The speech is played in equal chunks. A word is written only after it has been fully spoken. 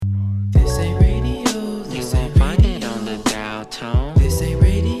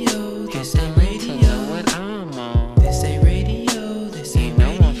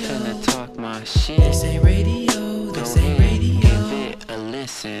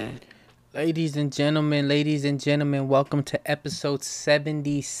Ladies and gentlemen, welcome to episode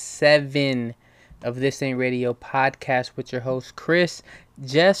 77 of This Ain't Radio podcast with your host, Chris.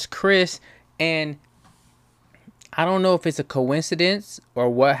 And I don't know if it's a coincidence or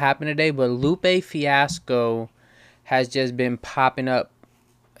what happened today, but Lupe Fiasco has just been popping up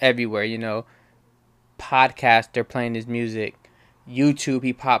everywhere, Podcast, they're playing his music. YouTube,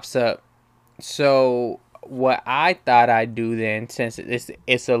 he pops up. So what I thought I'd do then, since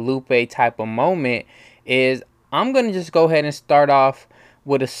it's a Lupe type of moment, is I'm going to just go ahead and start off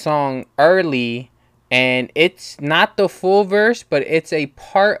with a song early. And it's not the full verse, but it's a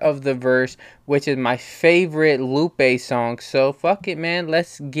part of the verse, which is my favorite Lupe song. So fuck it, man.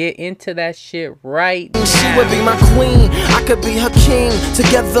 Let's get into that shit right now. She would be my queen, I could be her king.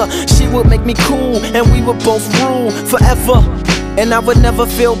 Together, she would make me cool, and we would both rule forever. And I would never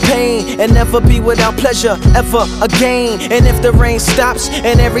feel pain, and never be without pleasure, ever again. And if the rain stops,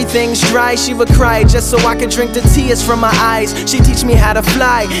 and everything's dry, she would cry, just so I could drink the tears from my eyes. She'd teach me how to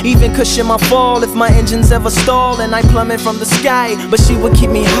fly, even cushion my fall, if my engines ever stall, and I plummet from the sky. But she would keep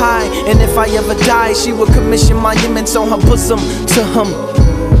me high, and if I ever die, she would commission monuments on her bosom to him.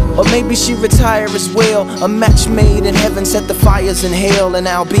 Or maybe she retire as well. A match made in heaven, set the fires in hell, and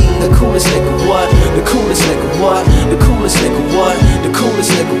I'll be the coolest nigga, what? The coolest nigga, what? The coolest nigga, what? The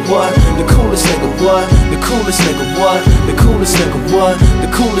coolest nigga, what? The coolest nigga, what? The coolest nigga, what? The coolest nigga, what? The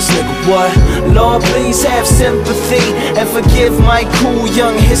coolest nigga, what? Lord, please have sympathy and forgive my cool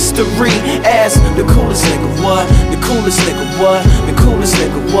young history as the coolest nigga, what? The coolest nigga, what? The coolest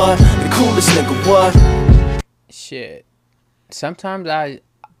nigga, what? The coolest nigga, what? Shit. Sometimes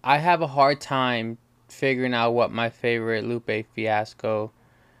I have a hard time figuring out what my favorite Lupe Fiasco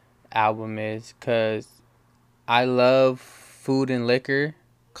album is, because I love Food and Liquor.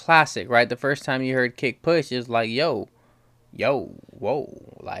 Classic, right? The first time you heard Kick Push, is like, yo,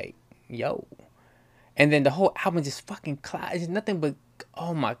 whoa, like, yo. And then the whole album just fucking it's nothing but,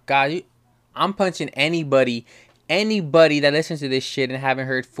 oh my God. I'm punching anybody that listens to this shit and haven't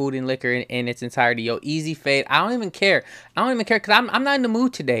heard Food and Liquor in its entirety. Yo, Easy Fade. I don't even care because I'm not in the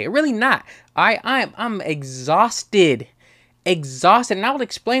mood today. Really not. I'm exhausted. And I will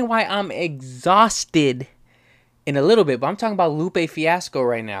explain why I'm exhausted in a little bit, but I'm talking about Lupe Fiasco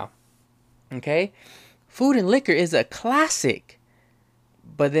right now. Okay? Food and Liquor is a classic.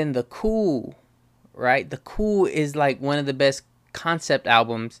 But then The Cool, right? The Cool is like one of the best concept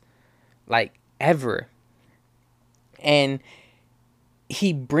albums like ever. And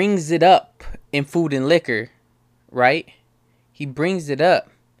he brings it up in Food and Liquor, right? He brings it up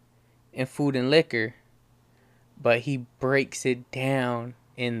in Food and Liquor, but he breaks it down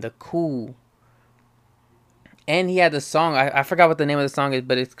in The Cool. And he had the song, I forgot what the name of the song is,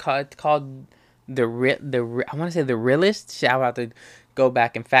 but it's called I want to say The Realist. Shit, I'll have to go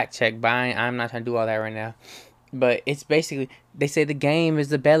back and fact check, but I'm not trying to do all that right now. But it's basically, they say the game is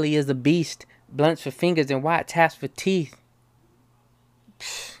the belly is the beast. Blunts for fingers and white taps for teeth.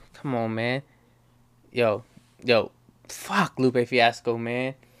 Come on, man. Yo, fuck Lupe Fiasco,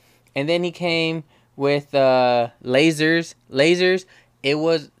 man. And then he came with Lasers. It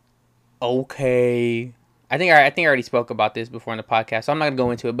was okay. I think I already spoke about this before in the podcast, so I'm not gonna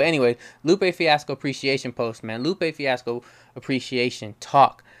go into it. But anyway, Lupe Fiasco appreciation post, man. Lupe Fiasco appreciation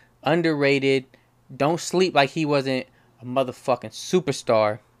talk. Underrated. Don't sleep like he wasn't a motherfucking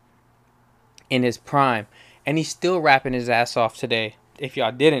superstar in his prime. And he's still rapping his ass off today, if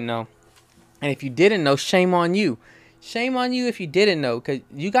y'all didn't know. And if you didn't know, shame on you. Shame on you if you didn't know, because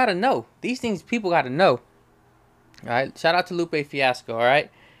you got to know. These things people got to know. All right? Shout out to Lupe Fiasco, all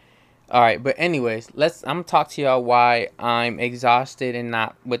right? All right, but anyways, I'm going to talk to y'all why I'm exhausted and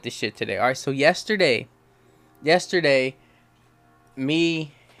not with the shit today. All right, so yesterday,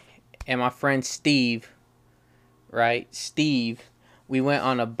 me and my friend Steve, right? We went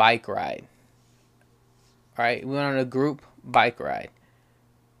on a bike ride. All right, we went on a group bike ride.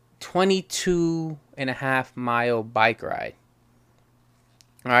 22.5-mile bike ride.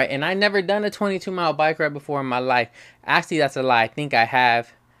 All right, and I never done a 22-mile bike ride before in my life. Actually, that's a lie. I think I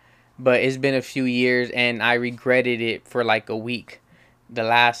have, but it's been a few years, and I regretted it for like a week. The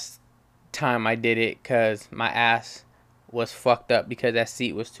last time I did it, because my ass was fucked up because that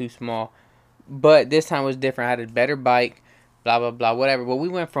seat was too small. But this time was different. I had a better bike. Blah, blah, blah, whatever. But we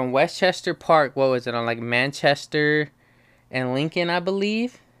went from Westchester Park, what was it, on like Manchester and Lincoln, I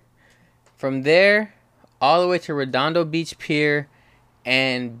believe. From there, all the way to Redondo Beach Pier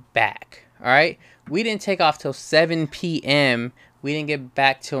and back. All right? We didn't take off till 7 p.m. We didn't get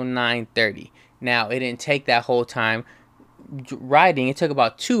back till 9:30. Now, it didn't take that whole time riding. It took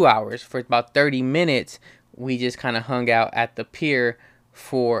about 2 hours. For about 30 minutes, we just kind of hung out at the pier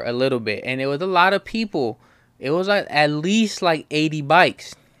for a little bit, and it was a lot of people. It was like at least like 80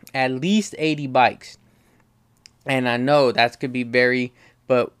 bikes, at least 80 bikes. And I know that could be very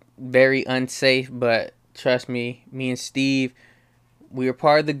unsafe, but trust me, me and Steve, we were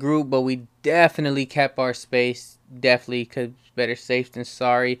part of the group, but we definitely kept our space. Definitely, because better safe than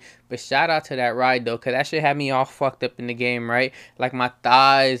sorry. But shout out to that ride, though, because that shit had me all fucked up in the game, right? Like, my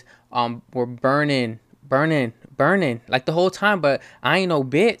thighs were burning like the whole time, but I ain't no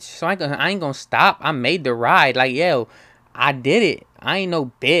bitch, so I ain't gonna stop. I made the ride. Like, yo, I did it. I ain't no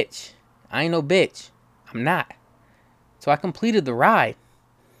bitch. I'm not. So I completed the ride.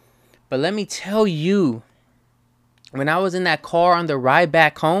 But let me tell you, when I was in that car on the ride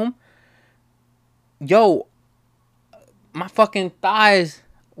back home, yo, my fucking thighs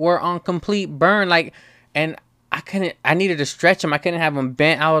were on complete burn. Like, and I needed to stretch them. I couldn't have them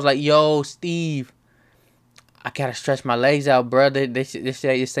bent. I was like, yo, Steve, I gotta stretch my legs out, bro. This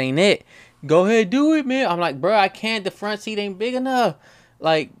ain't it. Go ahead, do it, man. I'm like, bro, I can't. The front seat ain't big enough.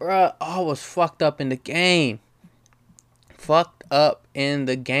 Like, bro, I was fucked up in the game.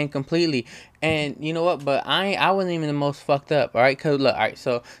 Completely. And you know what? But I wasn't even the most fucked up. All right, cause look, all right.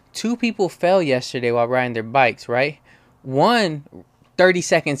 So 2 people fell yesterday while riding their bikes. Right, one 30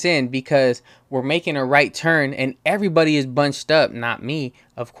 seconds in because we're making a right turn and everybody is bunched up. Not me,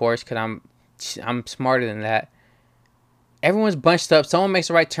 of course, cause I'm smarter than that. Everyone's bunched up. Someone makes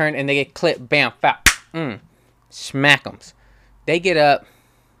a right turn and they get clipped. Bam, foul. Smack 'em. They get up.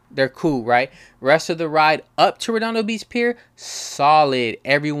 They're cool, right? Rest of the ride up to Redondo Beach Pier, solid.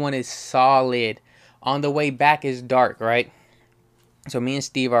 Everyone is solid. On the way back is dark, right? So me and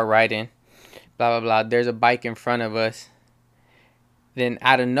Steve are riding. Blah, blah, blah. There's a bike in front of us. Then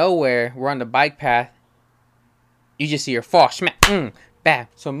out of nowhere, we're on the bike path. You just see her fall. Smack. Bam.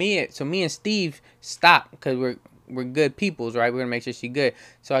 So me and Steve stop because we're good peoples, right? We're going to make sure she's good.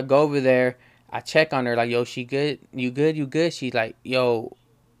 So I go over there. I check on her like, yo, she good? You good? You good? She's like, yo,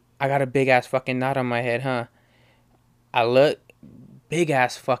 I got a big ass fucking knot on my head, huh? I look, big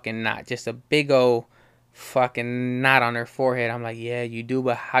ass fucking knot, just a big old fucking knot on her forehead. I'm like, yeah, you do,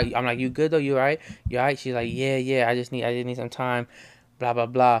 but how? I'm like, you good though? You alright? You alright? She's like, yeah. I just need some time. Blah blah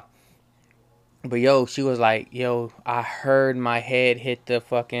blah. But yo, she was like, yo, I heard my head hit the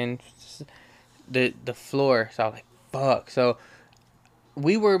fucking the floor. So I was like, fuck. So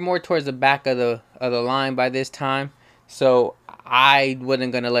we were more towards the back of the line by this time. So I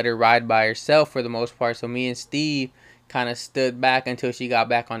wasn't going to let her ride by herself for the most part. So me and Steve kind of stood back until she got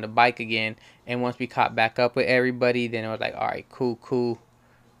back on the bike again. And once we caught back up with everybody, then it was like, all right, cool.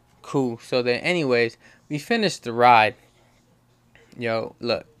 So then anyways, we finished the ride. Yo,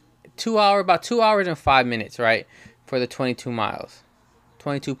 look, about 2 hours and 5 minutes, right? For the 22 miles,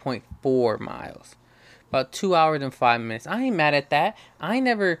 22.4 miles. About 2 hours and 5 minutes. I ain't mad at that. I ain't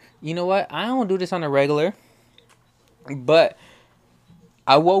never, you know what? I don't do this on a regular. But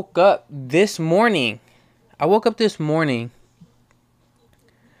I woke up this morning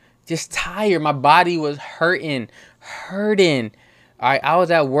just tired. My body was hurting. All right, I was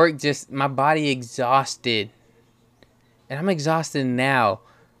at work, just my body exhausted. And I'm exhausted now.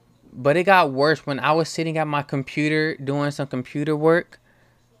 But it got worse when I was sitting at my computer doing some computer work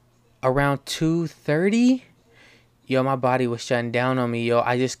around 2:30. Yo, my body was shutting down on me, yo.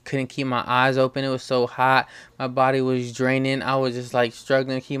 I just couldn't keep my eyes open. It was so hot. My body was draining. I was just like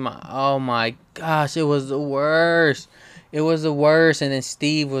struggling to keep oh my gosh, it was the worst. And then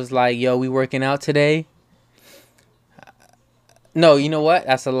Steve was like, yo, we working out today? No, you know what?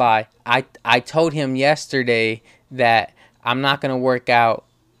 That's a lie. I told him yesterday that I'm not going to work out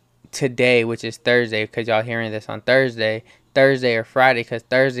today, which is Thursday, because y'all hearing this on Thursday or Friday, because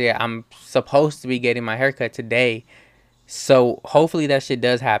Thursday I'm supposed to be getting my haircut today. So hopefully that shit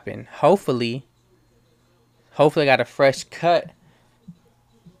does happen. Hopefully I got a fresh cut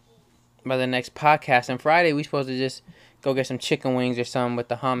by the next podcast. And Friday we supposed to just go get some chicken wings or something with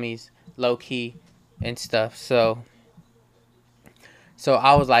the homies, low key and stuff. So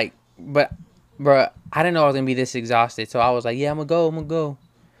I was like, but bro, I didn't know I was gonna be this exhausted. So I was like, yeah, I'm gonna go.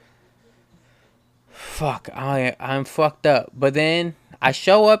 Fuck, I'm fucked up. But then I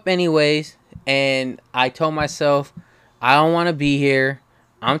show up anyways, and I told myself, I don't want to be here.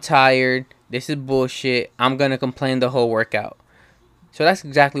 I'm tired. This is bullshit. I'm going to complain the whole workout. So that's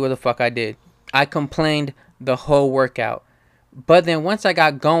exactly what the fuck I did. I complained the whole workout. But then once I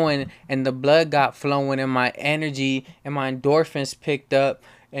got going and the blood got flowing and my energy and my endorphins picked up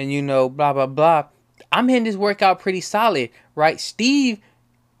and, you know, blah, blah, blah, I'm hitting this workout pretty solid, right? Steve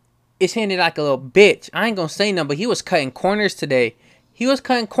is hitting it like a little bitch. I ain't going to say nothing, but he was cutting corners today.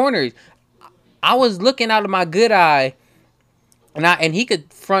 I was looking out of my good eye And he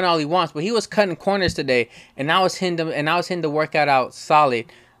could front all he wants, but he was cutting corners today, and I was hitting the workout out solid.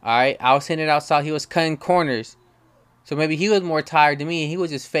 All right, I was hitting it out solid. He was cutting corners, so maybe he was more tired than me, and he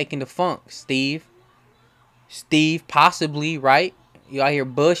was just faking the funk. Steve, possibly, right? You out here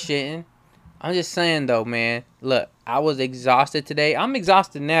bullshitting. I'm just saying though, man. Look, I was exhausted today. I'm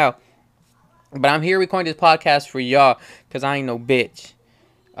exhausted now, but I'm here recording this podcast for y'all because I ain't no bitch.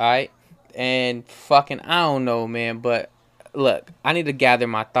 All right, and fucking I don't know, man, but. Look, I need to gather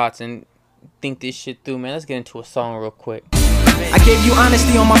my thoughts and think this shit through, man. Let's get into a song real quick. I gave you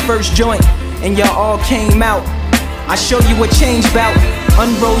honesty on my first joint, and y'all all came out. I show you what change bout.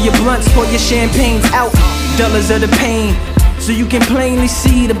 Unroll your blunts, pour your champagnes out. Dollars of the pain, so you can plainly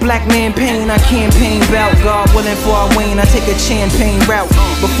see the black man pain. I campaign bout, God willing for I wane. I take a champagne route.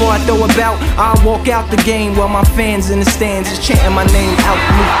 Before I throw a bout, I'll walk out the game while my fans in the stands is chanting my name out.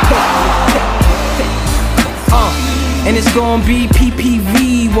 And it's gon' be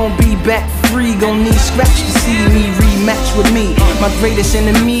PPV, won't be back free. Gon' need scratch to see me rematch with me. My greatest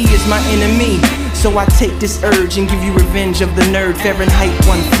enemy is my enemy, so I take this urge and give you revenge of the nerd. Fahrenheit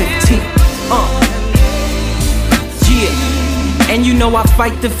 115. Yeah. And you know I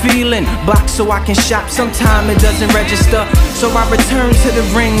fight the feeling, box so I can shop. Sometime it doesn't register, so I return to the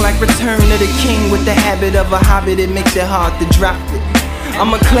ring like Return of the King. With the habit of a hobbit, it makes it hard to drop it.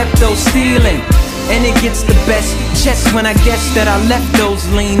 I'm a klepto stealing, and it gets the best just when I guess that I left those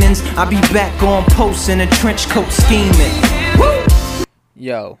leanings. I'll be back on post in a trench coat scheming. Woo!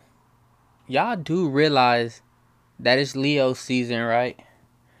 Yo, y'all do realize that it's Leo season, right?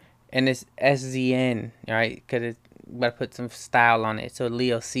 And it's SZN, right? Because it's gotta put some style on it. So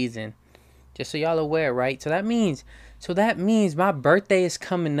Leo season, just so y'all aware, right? So that means my birthday is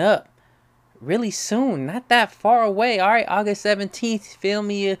coming up really soon, not that far away. All right, August 17th. Feel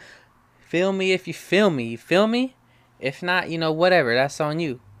me if you feel me. You feel me? If not, whatever. That's on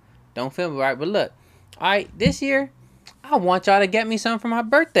you. Don't feel me, right? But look, all right, this year, I want y'all to get me something for my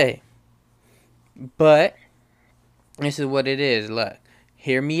birthday. But this is what it is. Look,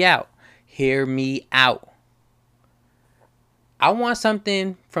 hear me out. Hear me out. I want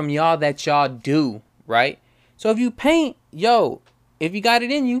something from y'all that y'all do, right? So if you paint, if you got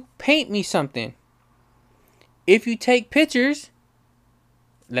it in you, paint me something. If you take pictures,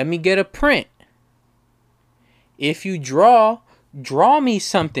 let me get a print. If you draw me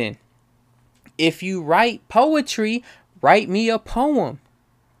something. If you write poetry, write me a poem.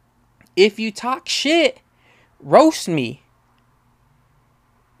 If you talk shit, roast me.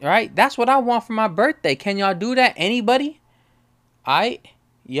 Alright? That's what I want for my birthday. Can y'all do that? Anybody? Alright?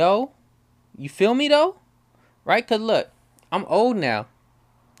 Yo. You feel me though? Right? Because look, I'm old now.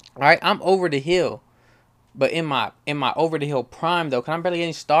 Alright? I'm over the hill. But in my over the hill prime though, cause I'm barely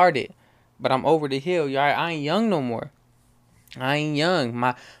getting started. But I'm over the hill. Alright? I ain't young no more. I ain't young.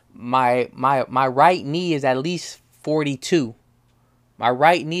 My right knee is at least 42. My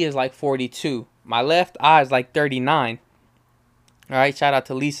right knee is like 42. My left eye is like 39. Alright, shout out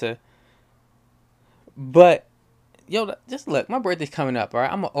to Lisa. But just look, my birthday's coming up,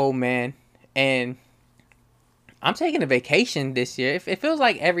 alright? I'm an old man and I'm taking a vacation this year. It feels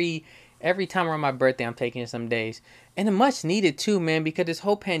like every time around my birthday I'm taking some days. And it much needed too, man, because this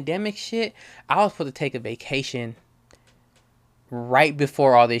whole pandemic shit, I was supposed to take a vacation right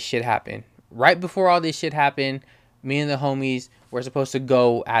before all this shit happened. Right before all this shit happened, me and the homies were supposed to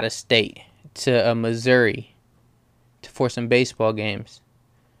go out of state to Missouri for some baseball games.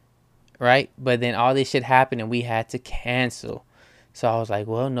 Right? But then all this shit happened and we had to cancel. So I was like,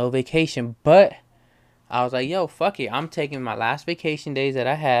 well, no vacation. But I was like, yo, fuck it. I'm taking my last vacation days that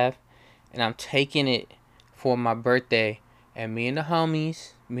I have and I'm taking it for my birthday. And me and the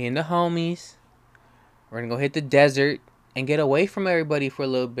homies, we're going to go hit the desert and get away from everybody for a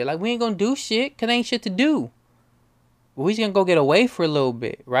little bit. Like, we ain't going to do shit because there ain't shit to do. But we just going to go get away for a little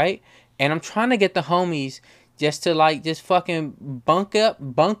bit, right? And I'm trying to get the homies just to fucking bunk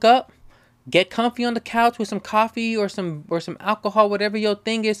up, get comfy on the couch with some coffee or some alcohol, whatever your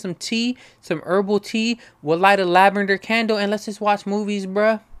thing is, some tea, some herbal tea. We'll light a lavender candle and let's just watch movies,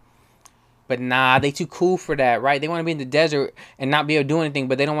 bruh. But nah, they too cool for that, right? They want to be in the desert and not be able to do anything,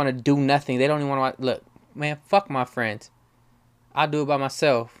 but they don't want to do nothing. They don't even want to look, man, fuck my friends. I'll do it by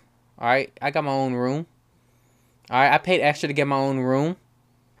myself. Alright? I got my own room. Alright? I paid extra to get my own room.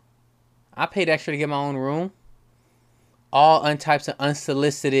 All types of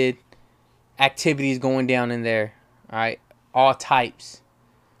unsolicited activities going down in there. Alright? All types.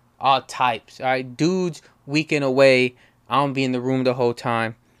 Alright? Dudes weekend away. I don't be in the room the whole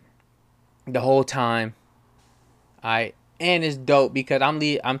time. Alright? And it's dope because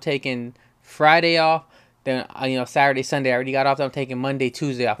I'm taking Friday off, Then Saturday, Sunday I already got off. I'm taking Monday,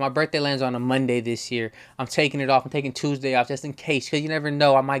 Tuesday off. My birthday lands on a Monday this year. I'm taking it off. I'm taking Tuesday off just in case, because you never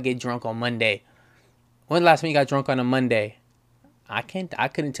know. I might get drunk on Monday. When the last time you got drunk on a Monday? I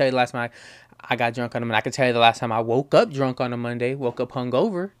couldn't tell you the last time I got drunk on a Monday. I can tell you the last time I woke up drunk on a Monday. Woke up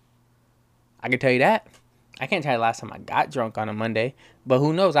hungover. I can tell you that. I can't tell you the last time I got drunk on a Monday. But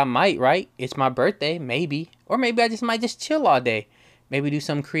who knows? I might, right? It's my birthday, maybe. Or maybe I just might just chill all day. Maybe do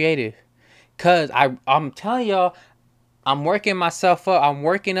something creative. Cause I'm telling y'all, I'm working myself up. I'm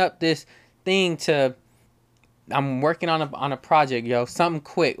working up this thing I'm working on a project, yo. Something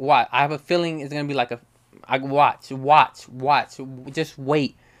quick. Watch. I have a feeling it's gonna be like watch. Just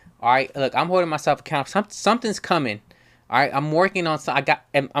wait. All right. Look, I'm holding myself accountable. Something's coming. All right. I'm working on.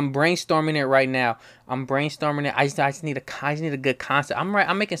 I'm brainstorming it right now. I'm brainstorming it. I just need a good concept.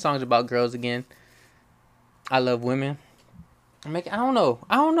 I'm making songs about girls again. I love women. I don't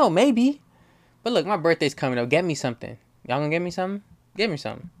know. Maybe. But look, my birthday's coming up. Get me something. Y'all gonna get me something? Get me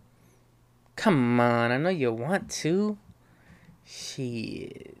something. Come on, I know you want to.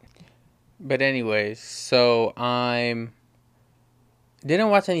 Shit. But anyways, so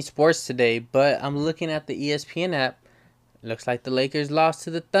didn't watch any sports today, but I'm looking at the ESPN app. Looks like the Lakers lost to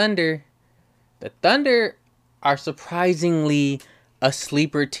the Thunder. The Thunder are surprisingly a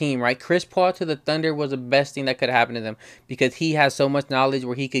sleeper team, right? Chris Paul to the Thunder was the best thing that could happen to them, because he has so much knowledge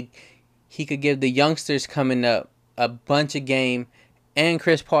where he could give the youngsters coming up a bunch of game, and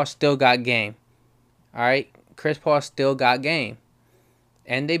Chris Paul still got game. All right, Chris Paul still got game.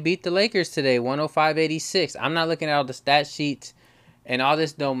 And they beat the Lakers today, 105-86. I'm not looking at all the stat sheets, and all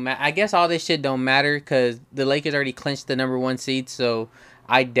this don't matter. I guess all this shit don't matter because the Lakers already clinched the number 1 seed, so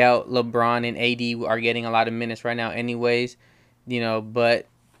I doubt LeBron and AD are getting a lot of minutes right now anyways. But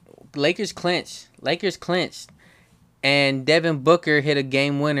Lakers clinched. And Devin Booker hit a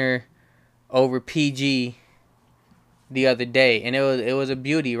game winner over PG the other day, and it was a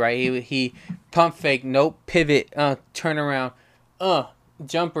beauty, right? He pump fake, nope, pivot, turn around,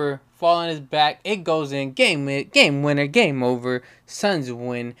 jumper, fall on his back, it goes in, game winner, game over, Suns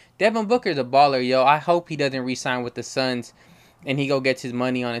win. Devin Booker's a baller, yo. I hope he doesn't re-sign with the Suns and he go gets his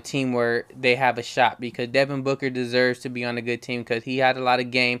money on a team where they have a shot, because Devin Booker deserves to be on a good team because he had a lot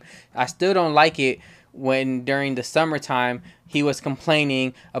of game. I still don't like it when during the summertime he was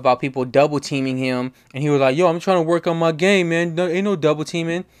complaining about people double teaming him, and he was like, "Yo, I'm trying to work on my game, man. Ain't no double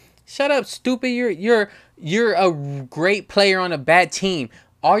teaming." Shut up, stupid. You're a great player on a bad team.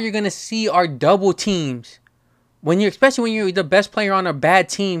 All you're gonna see are double teams. Especially when you're the best player on a bad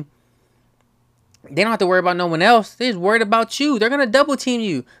team, they don't have to worry about no one else. They're just worried about you. They're gonna double team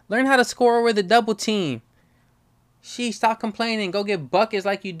you. Learn how to score with the double team. Stop complaining. Go get buckets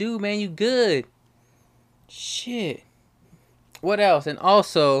like you do, man. You good. Shit. What else? And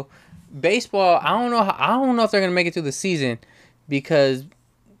also, baseball. I don't know if they're gonna make it through the season, because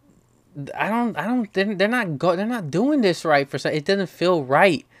they're not doing this right for some. It doesn't feel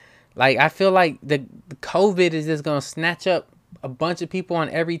right. Like, I feel like the COVID is just gonna snatch up a bunch of people on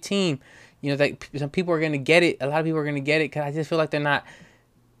every team. Like, some people are gonna get it. A lot of people are gonna get it because I just feel like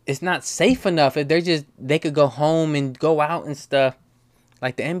it's not safe enough. If they could go home and go out and stuff.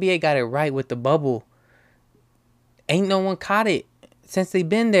 Like, the NBA got it right with the bubble. Ain't no one caught it since they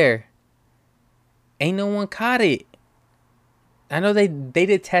been there. Ain't no one caught it. I know they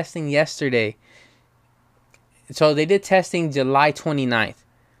did testing yesterday. So they did testing July 29th.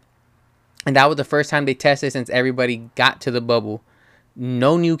 And that was the first time they tested since everybody got to the bubble.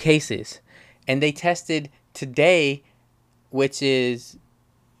 No new cases. And they tested today, which is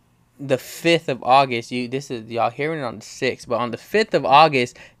the 5th of August. Y'all hearing it on the 6th. But on the 5th of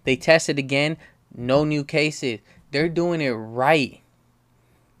August, they tested again. No new cases. They're doing it right.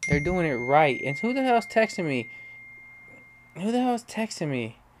 And who the hell's texting me?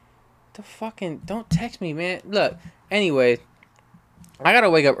 Don't text me, man. Look, anyways, I gotta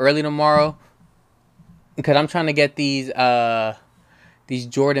wake up early tomorrow because I'm trying to get these Jordan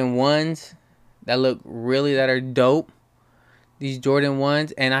 1s that are dope. These Jordan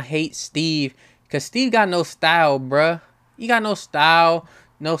 1s, and I hate Steve because Steve got no style, bruh. He got no style,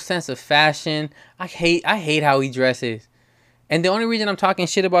 no sense of fashion. I hate how he dresses. And the only reason I'm talking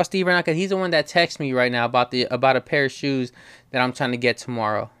shit about Steve right now because he's the one that texts me right now about a pair of shoes that I'm trying to get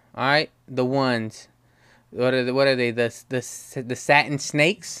tomorrow. All right, the ones. What are they? The satin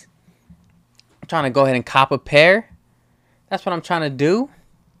snakes. I'm trying to go ahead and cop a pair. That's what I'm trying to do.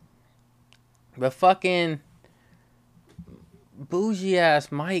 But fucking bougie ass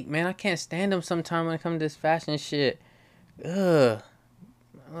Mike, man, I can't stand him sometimes when it comes to this fashion shit. Ugh.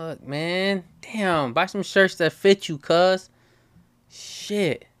 Look, man. Damn. Buy some shirts that fit you, cuz.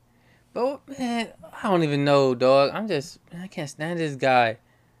 Shit. But man, I don't even know, dog. I can't stand this guy.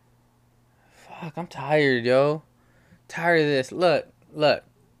 Fuck, I'm tired, yo. Tired of this. Look.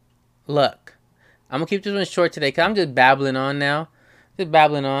 I'm gonna keep this one short today, cause I'm just babbling on now. Just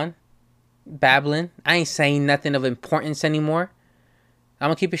babbling on. Babbling. I ain't saying nothing of importance anymore. I'm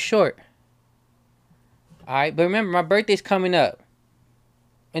gonna keep it short. Alright, but remember, my birthday's coming up.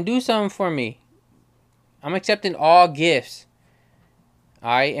 And do something for me. I'm accepting all gifts.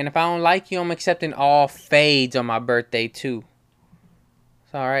 Alright, and if I don't like you, I'm accepting all fades on my birthday too.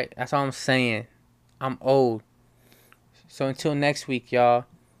 It's alright, that's all I'm saying. I'm old. So until next week, y'all.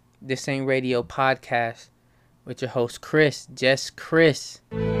 This Ain't Radio Podcast with your host Chris, just Chris.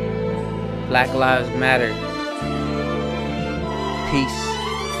 Black Lives Matter. Peace.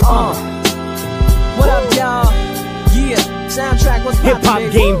 What up, y'all? Yeah, soundtrack was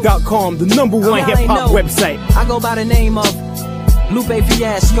HipHopGame.com, the #1 hip-hop website. I go by the name of Lupe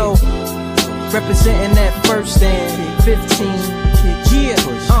Fiasco, representing that first and 15. Yeah,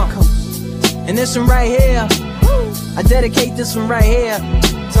 and this one right here, I dedicate this one right here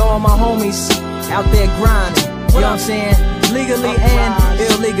to all my homies out there grinding. You know what I'm saying? Legally and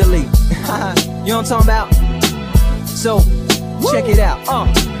illegally. You know what I'm talking about? So, check it out.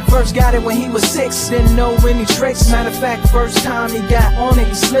 First got it when he was 6, didn't know any tricks. Matter of fact, first time he got on it,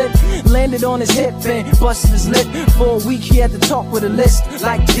 he slipped. Landed on his hip and busted his lip. For a week he had to talk with a list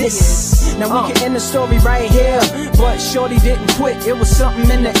like this. Now we can end the story right here, but shorty didn't quit, it was something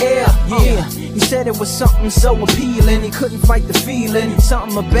in the air. Yeah, he said it was something so appealing, he couldn't fight the feeling.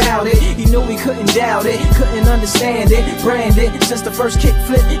 Something about it, he knew he couldn't doubt it. Couldn't understand it, branded. Since the first kick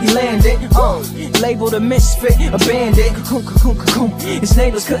flip he landed. Labeled a misfit, a bandit. His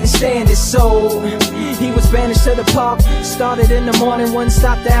neighbors couldn't stand it, so he was banished to the park. Started in the morning, one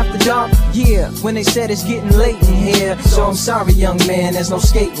stopped after dark. Yeah, when they said it's getting late in here. So I'm sorry, young man, there's no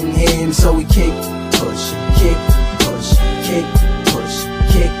skating here. And so we kick, push, kick, push, kick, push,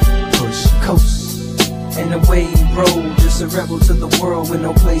 kick, push, coast. And the way he rolled, just a rebel to the world with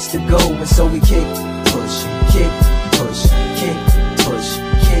no place to go. And so we kick, push, kick, push, kick, push,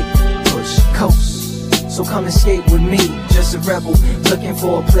 kick, push, coast. So come and skate with me, just a rebel looking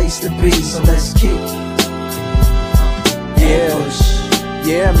for a place to be. So let's kick, and push,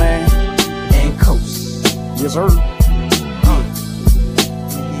 Yeah, man. and coast. Yes, sir.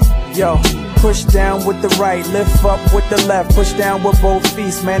 Yo, push down with the right, lift up with the left, push down with both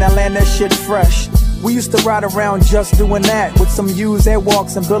feet, man, I land that shit fresh. We used to ride around just doing that, with some used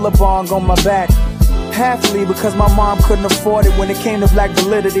airwalks and Billabong on my back. Halfly because my mom couldn't afford it. When it came to black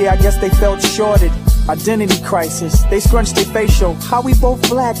validity, I guess they felt shorted. Identity crisis, they scrunched their facial. How we both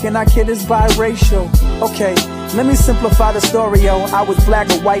black and our kid is biracial. Okay, let me simplify the story, yo. I was black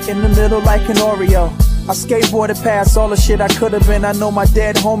or white in the middle like an Oreo. I skateboarded past all the shit I could've been. I know my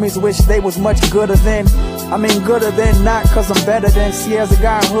dead homies wish they was much gooder than. I mean gooder than, not cause I'm better than. See, as a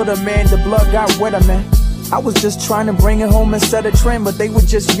guy in Hood'em, man, the blood got wetter, man. I was just trying to bring it home and set a trend, but they would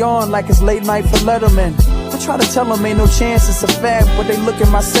just yawn like it's late night for Letterman. I try to tell them ain't no chance, it's a fad, but they look at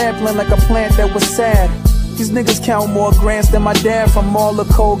my sampling like a plant that was sad. These niggas count more grams than my dad from all the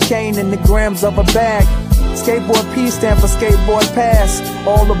cocaine in the grams of a bag. Skateboard P stand for skateboard pass.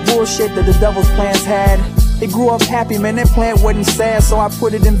 All the bullshit that the devil's plans had. They grew up happy, man, that plant wasn't sad, so I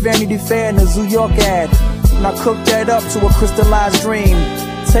put it in Vanity Fair in a Zoo York ad. And I cooked that up to a crystallized dream.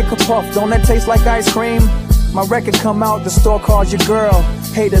 Take a puff, don't that taste like ice cream? My record come out, the store calls your girl.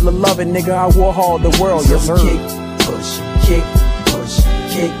 Hated or love it, nigga, I Warhol the world, yes sir. Kick, push, kick, push,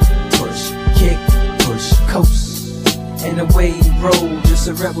 kick, push, kick, push, coast. And the way he rolled, just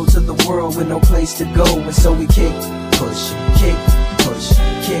a rebel to the world with no place to go. And so we kick, push, kick, push,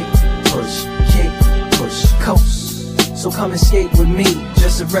 kick, push, kick, push, coast. So come and skate with me,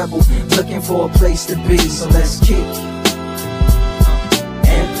 just a rebel looking for a place to be. So let's kick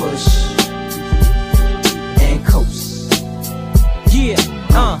and push and coast. Yeah,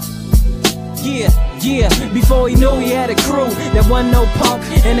 yeah. Before he knew he had a crew that wasn't no punk,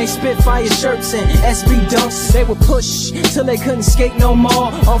 and they spit fire shirts and SB dunks. They would push till they couldn't skate no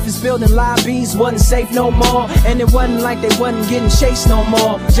more. Office building lobbies wasn't safe no more, and it wasn't like they wasn't getting chased no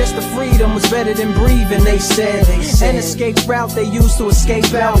more. Just the freedom was better than breathing, they said. An escape route they used to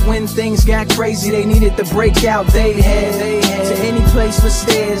escape out when things got crazy. They needed to break out. They had to any place with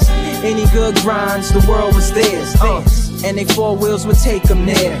stairs, any good grinds, the world was theirs. And they four wheels would take them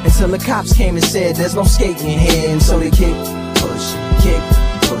there until the cops came and said there's no skating in here. And so they kick, push, kick,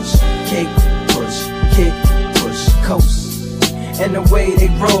 push, kick, push, kick, push, coast. And the way they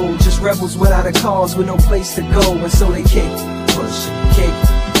roll, just rebels without a cause with no place to go. And so they kick, push, kick,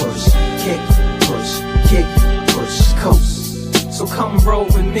 push, kick, push, kick, push, coast. So come roll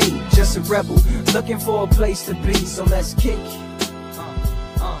with me, just a rebel, looking for a place to be. So let's kick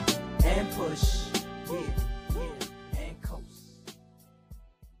and push. Yeah.